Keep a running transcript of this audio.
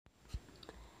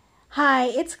Hi,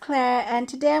 it's Claire, and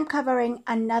today I'm covering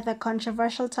another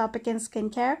controversial topic in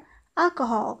skincare,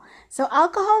 alcohol. So,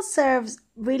 alcohol serves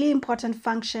really important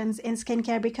functions in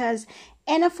skincare because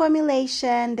in a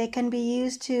formulation, they can be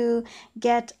used to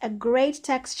get a great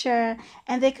texture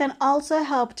and they can also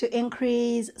help to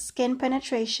increase skin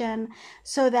penetration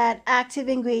so that active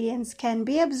ingredients can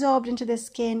be absorbed into the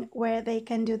skin where they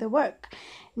can do the work.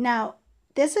 Now,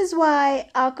 this is why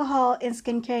alcohol in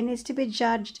skincare needs to be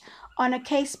judged on a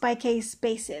case by case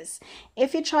basis.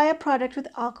 If you try a product with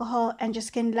alcohol and your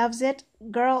skin loves it,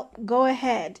 girl, go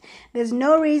ahead. There's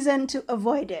no reason to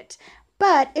avoid it.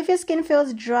 But if your skin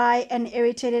feels dry and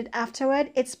irritated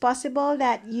afterward, it's possible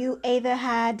that you either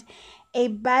had a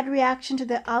bad reaction to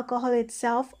the alcohol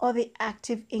itself or the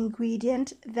active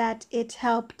ingredient that it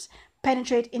helped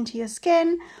penetrate into your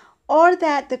skin, or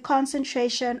that the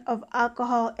concentration of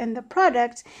alcohol in the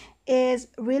product is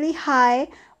really high,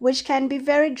 which can be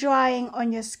very drying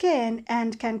on your skin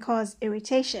and can cause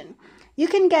irritation. You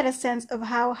can get a sense of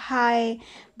how high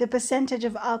the percentage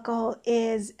of alcohol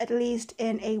is, at least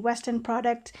in a Western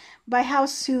product, by how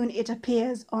soon it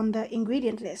appears on the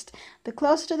ingredient list. The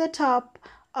closer to the top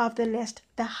of the list,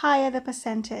 the higher the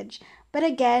percentage. But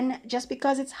again, just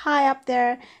because it's high up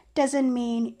there doesn't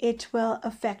mean it will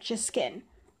affect your skin.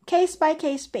 Case by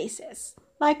case basis,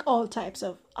 like all types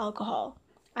of alcohol.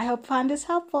 I hope you found this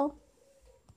helpful.